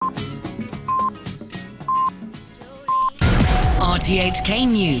RTHK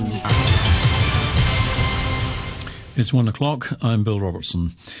News. It's 1 o'clock. I'm Bill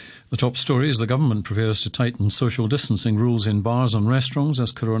Robertson. The top story is the government prepares to tighten social distancing rules in bars and restaurants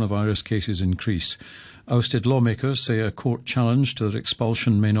as coronavirus cases increase. Ousted lawmakers say a court challenge to their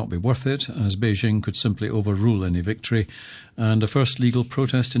expulsion may not be worth it, as Beijing could simply overrule any victory, and a first legal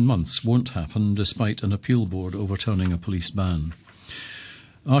protest in months won't happen despite an appeal board overturning a police ban.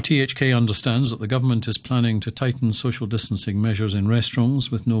 RTHK understands that the government is planning to tighten social distancing measures in restaurants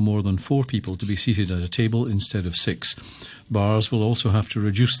with no more than 4 people to be seated at a table instead of 6. Bars will also have to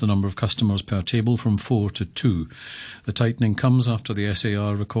reduce the number of customers per table from 4 to 2. The tightening comes after the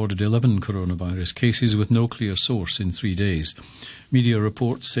SAR recorded 11 coronavirus cases with no clear source in 3 days. Media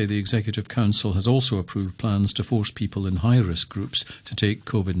reports say the Executive Council has also approved plans to force people in high-risk groups to take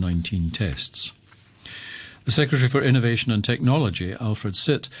COVID-19 tests. The Secretary for Innovation and Technology, Alfred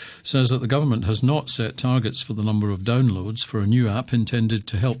Sitt, says that the government has not set targets for the number of downloads for a new app intended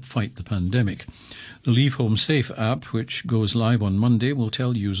to help fight the pandemic. The Leave Home Safe app, which goes live on Monday, will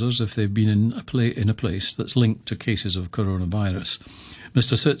tell users if they've been in a place that's linked to cases of coronavirus.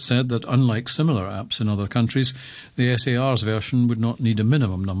 Mr. Sitt said that unlike similar apps in other countries, the SAR's version would not need a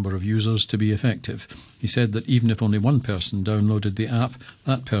minimum number of users to be effective. He said that even if only one person downloaded the app,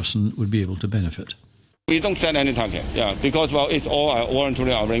 that person would be able to benefit. We don't set any target, because it's all a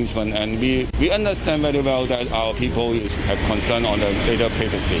voluntary arrangement, and we understand very well that our people have concern on the data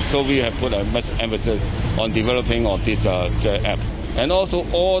privacy. So we have put a much emphasis on developing of these apps. And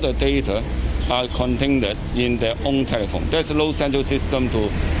also all the data are contained in their own telephone. There's no central system to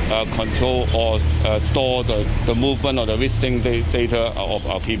control or store the movement or the visiting data of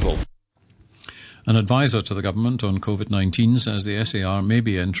our people. An advisor to the government on COVID-19 says the SAR may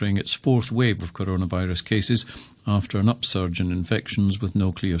be entering its 4th wave of coronavirus cases after an upsurge in infections with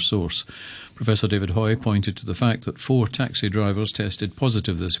no clear source. Professor David Hoy pointed to the fact that 4 taxi drivers tested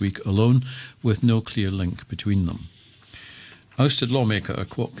positive this week alone, with no clear link between them. Ousted lawmaker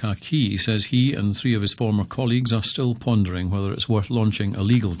Kwok Ka-ki says he and 3 of his former colleagues are still pondering whether it's worth launching a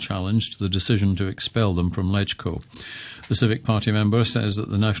legal challenge to the decision to expel them from LegCo. The Civic Party member says that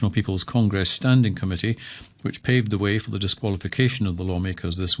the National People's Congress Standing Committee, which paved the way for the disqualification of the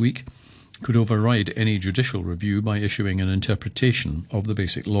lawmakers this week, could override any judicial review by issuing an interpretation of the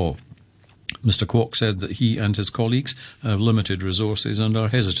Basic Law. Mr. Kwok said that he and his colleagues have limited resources and are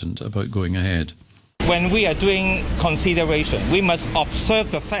hesitant about going ahead. When we are doing consideration, we must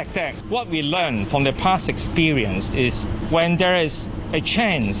observe the fact that what we learn from the past experience is when there is a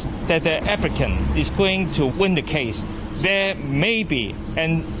chance that the applicant is going to win the case, there may be,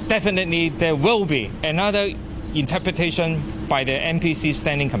 and definitely there will be, another interpretation by the NPC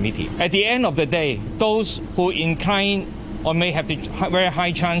Standing Committee. At the end of the day, those who incline or may have the very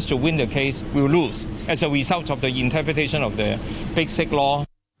high chance to win the case will lose as a result of the interpretation of the Basic Law.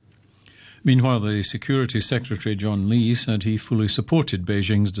 Meanwhile, the Security Secretary John Lee said he fully supported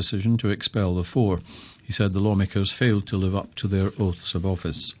Beijing's decision to expel the 4. He said the lawmakers failed to live up to their oaths of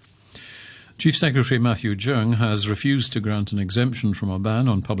office. Chief Secretary Matthew Cheung has refused to grant an exemption from a ban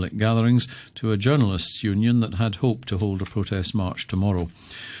on public gatherings to a journalists' union that had hoped to hold a protest march tomorrow.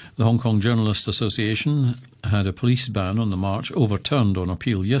 The Hong Kong Journalists Association had a police ban on the march overturned on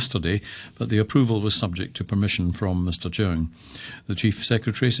appeal yesterday, but the approval was subject to permission from Mr. Cheung. The Chief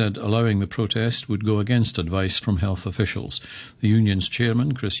Secretary said allowing the protest would go against advice from health officials. The union's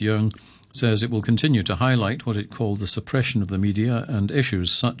chairman, Chris Yeung, says it will continue to highlight what it called the suppression of the media and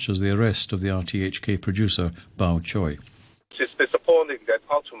issues such as the arrest of the RTHK producer, Bao Choi. It's disappointing that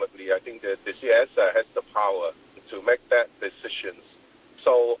ultimately I think that the CS has the power to make that decision.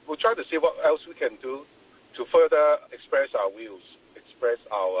 So we'll try to see what else we can do to further express our views, express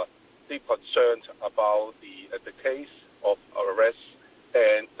our deep concern about the case of arrest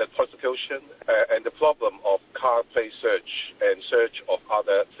and the prosecution and the problem of car plate search and search of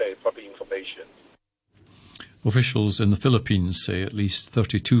other, say, public information. Officials in the Philippines say at least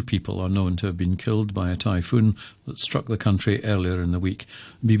 32 people are known to have been killed by a typhoon that struck the country earlier in the week.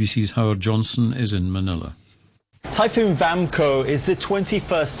 BBC's Howard Johnson is in Manila. Typhoon Vamco is the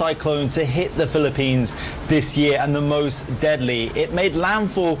 21st cyclone to hit the Philippines this year and the most deadly. It made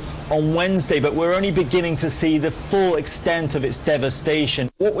landfall on Wednesday, but we're only beginning to see the full extent of its devastation.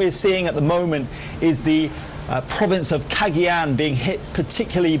 What we're seeing at the moment is the province of Cagayan being hit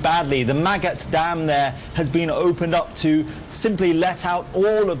particularly badly. The Magat Dam there has been opened up to simply let out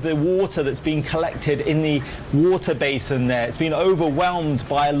all of the water that's been collected in the water basin there. It's been overwhelmed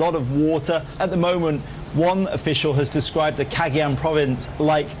by a lot of water. At the moment, one official has described the Cagayan province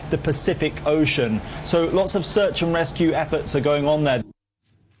like the Pacific Ocean. So lots of search and rescue efforts are going on there.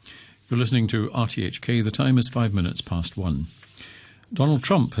 You're listening to RTHK. The time is 1:05. Donald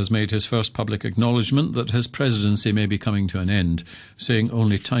Trump has made his first public acknowledgement that his presidency may be coming to an end, saying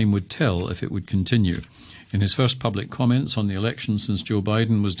only time would tell if it would continue. In his first public comments on the election since Joe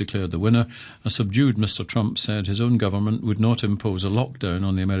Biden was declared the winner, a subdued Mr. Trump said his own government would not impose a lockdown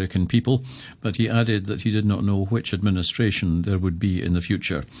on the American people, but he added that he did not know which administration there would be in the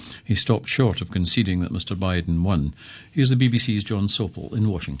future. He stopped short of conceding that Mr. Biden won. Here's the BBC's John Sopel in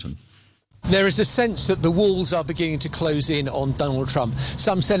Washington. There is a sense that the walls are beginning to close in on Donald Trump.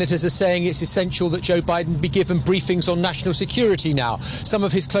 Some senators are saying it's essential that Joe Biden be given briefings on national security now. Some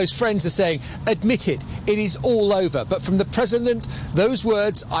of his close friends are saying, admit it, it is all over. But from the president, those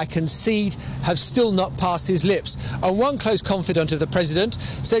words, I concede, have still not passed his lips. And one close confidant of the president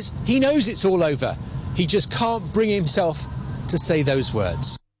says he knows it's all over. He just can't bring himself to say those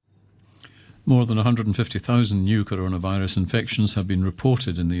words. More than 150,000 new coronavirus infections have been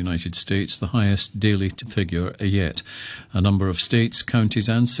reported in the United States, the highest daily figure yet. A number of states, counties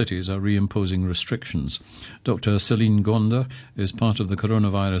and cities are reimposing restrictions. Dr. Celine Gonder is part of the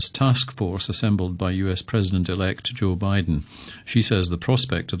coronavirus task force assembled by US President-elect Joe Biden. She says the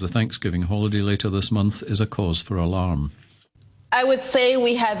prospect of the Thanksgiving holiday later this month is a cause for alarm. I would say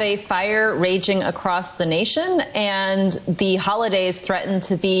we have a fire raging across the nation, and the holidays threaten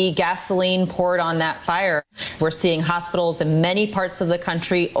to be gasoline poured on that fire. We're seeing hospitals in many parts of the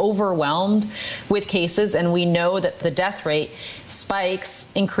country overwhelmed with cases, and we know that the death rate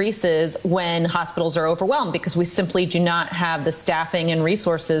increases when hospitals are overwhelmed because we simply do not have the staffing and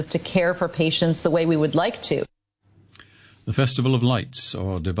resources to care for patients the way we would like to. The Festival of Lights,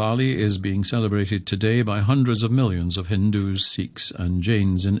 or Diwali, is being celebrated today by hundreds of millions of Hindus, Sikhs and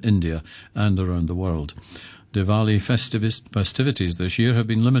Jains in India and around the world. Diwali festivities this year have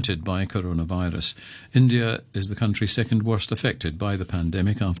been limited by coronavirus. India is the country second worst affected by the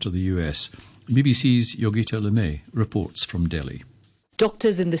pandemic after the US. BBC's Yogita Lemay reports from Delhi.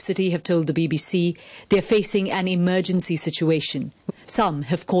 Doctors in the city have told the BBC they're facing an emergency situation. Some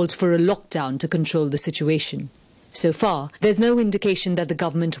have called for a lockdown to control the situation. So far, there's no indication that the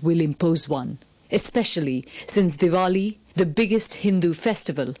government will impose one, especially since Diwali, the biggest Hindu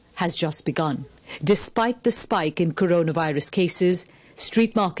festival, has just begun. Despite the spike in coronavirus cases,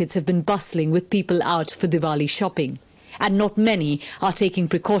 street markets have been bustling with people out for Diwali shopping, and not many are taking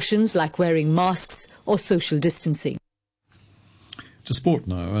precautions like wearing masks or social distancing. To sport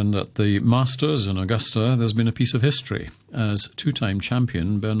now, and at the Masters in Augusta, there's been a piece of history, as two-time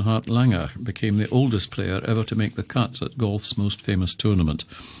champion Bernhard Langer became the oldest player ever to make the cut at golf's most famous tournament.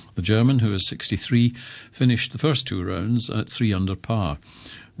 The German, who is 63, finished the first two rounds at 3 under par.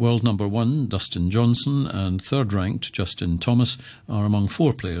 World number 1, Dustin Johnson, and third-ranked Justin Thomas are among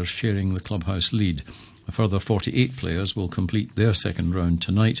 4 players sharing the clubhouse lead. A further 48 players will complete their second round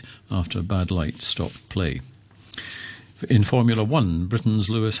tonight after bad light stopped play. In Formula One, Britain's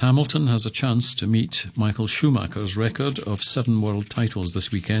Lewis Hamilton has a chance to meet Michael Schumacher's record of 7 world titles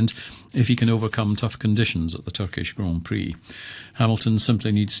this weekend if he can overcome tough conditions at the Turkish Grand Prix. Hamilton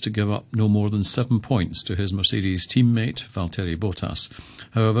simply needs to give up no more than 7 points to his Mercedes teammate Valtteri Bottas.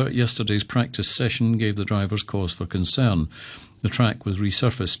 However, yesterday's practice session gave the drivers cause for concern. The track was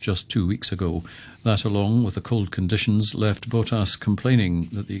resurfaced just 2 weeks ago. That, along with the cold conditions, left Bottas complaining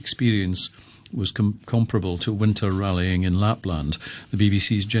that the experience was comparable to winter rallying in Lapland. The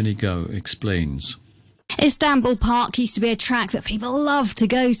BBC's Jenny Gow explains. Istanbul Park used to be a track that people love to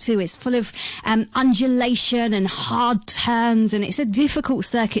go to. It's full of undulation and hard turns, and it's a difficult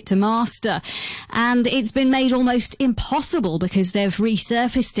circuit to master. And it's been made almost impossible because they've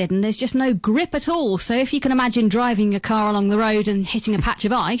resurfaced it and there's just no grip at all. So if you can imagine driving a car along the road and hitting a patch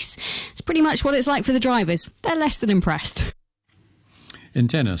of ice, it's pretty much what it's like for the drivers. They're less than impressed. In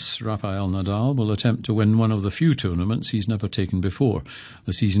tennis, Rafael Nadal will attempt to win one of the few tournaments he's never taken before,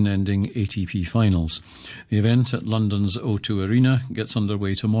 the season-ending ATP Finals. The event at London's O2 Arena gets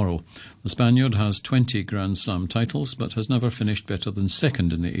underway tomorrow. The Spaniard has 20 Grand Slam titles, but has never finished better than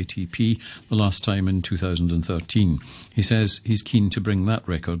second in the ATP, the last time in 2013. He says he's keen to bring that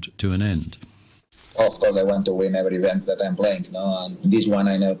record to an end. Of course, I want to win every event that I'm playing. And this one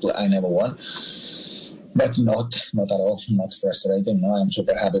I never won. But not at all, not frustrating. No, I'm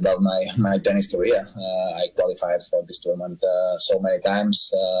super happy about my tennis career. I qualified for this tournament so many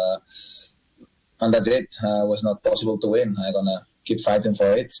times, and that's it. It was not possible to win. I'm going to keep fighting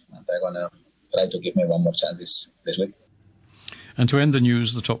for it, and I'm going to try to give me one more chance this week. And to end the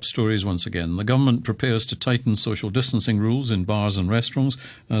news, the top stories once again. The government prepares to tighten social distancing rules in bars and restaurants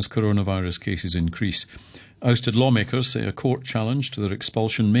as coronavirus cases increase. Ousted lawmakers say a court challenge to their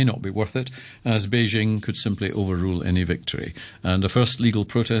expulsion may not be worth it, as Beijing could simply overrule any victory. And a first legal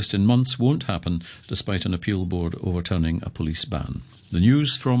protest in months won't happen, despite an appeal board overturning a police ban. The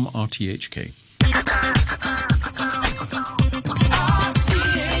news from RTHK.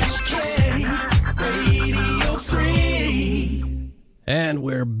 And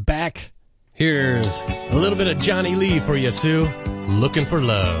we're back. Here's a little bit of Johnny Lee for you, Sue. Looking for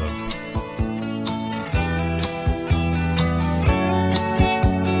Love.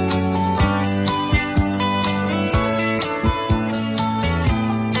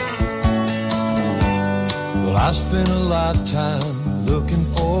 Well, I spent a lifetime looking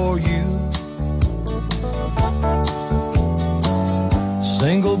for you.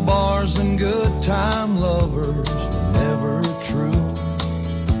 Single bars and good time lovers were never true.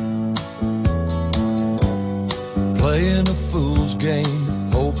 Playing a fool's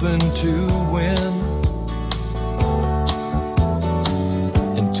game, hoping to win,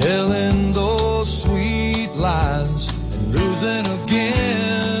 and telling those sweet lies and losing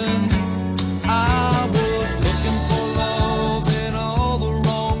again. I was looking for love in all the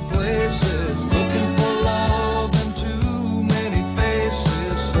wrong places, looking for love in too many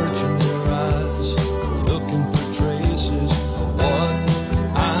faces, searching your eyes, looking for traces of what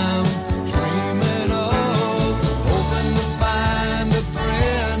I'm dreaming of, hoping to find a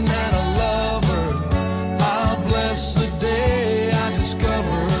friend and a lover. I'll bless the day I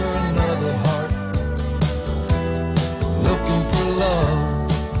discover another heart looking for love.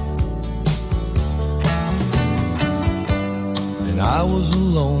 And I was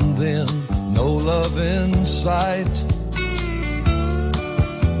alone then, no love in sight,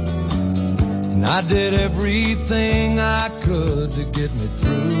 and I did everything I could to get me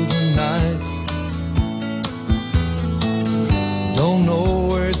through the night. Don't know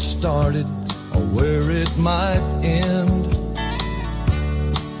where it started or where it might end.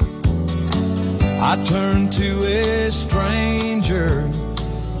 I turned to a stranger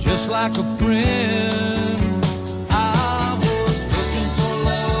just like a friend. I was looking for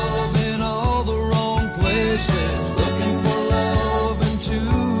love in all the wrong places, looking for love in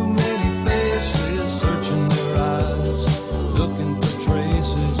too many faces, searching their eyes, looking for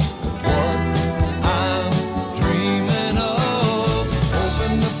traces of what I'm dreaming of,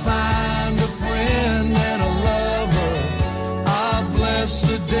 hoping to find a friend and a lover. I bless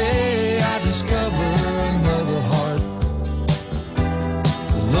the day I discover another heart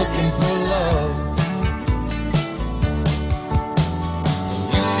looking for love.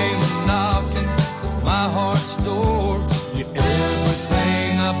 You came a knocking at my heart's door. You're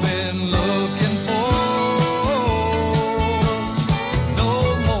everything I've been looking for. No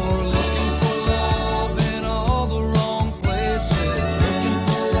more looking for love in all the wrong places, looking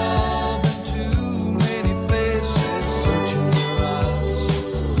for love in too many faces, searching your eyes,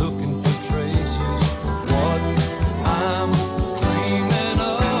 looking for traces of what I'm dreaming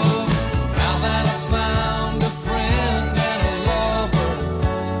of. Now that I found a friend and a lover,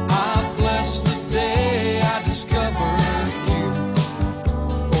 I bless the day I discover you.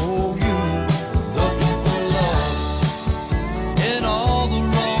 Oh, you looking for love in all the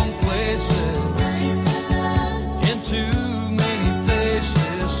wrong places, in too many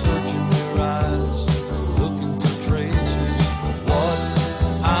faces, searching your eyes, looking for traces of what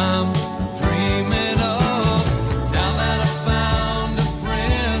I'm dreaming of. Now that I found a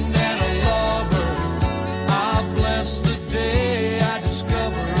friend and a lover, I bless the day I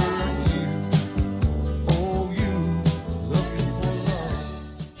discover you. Oh, you looking for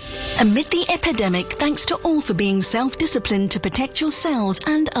love. Amid the epidemic, thanks to all for being self-disciplined to protect yourselves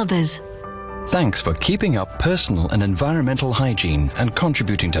and others. Thanks for keeping up personal and environmental hygiene and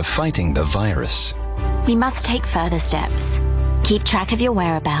contributing to fighting the virus. We must take further steps. Keep track of your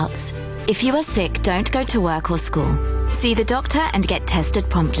whereabouts. If you are sick, don't go to work or school. See the doctor and get tested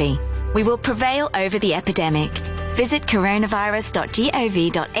promptly. We will prevail over the epidemic. Visit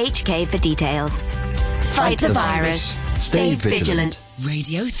coronavirus.gov.hk for details. Fight the virus. Stay vigilant.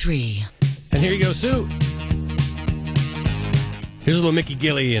 Radio 3. And here you go, Sue. Here's a little Mickey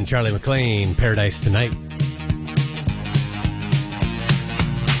Gilley and Charlie McLean, Paradise Tonight.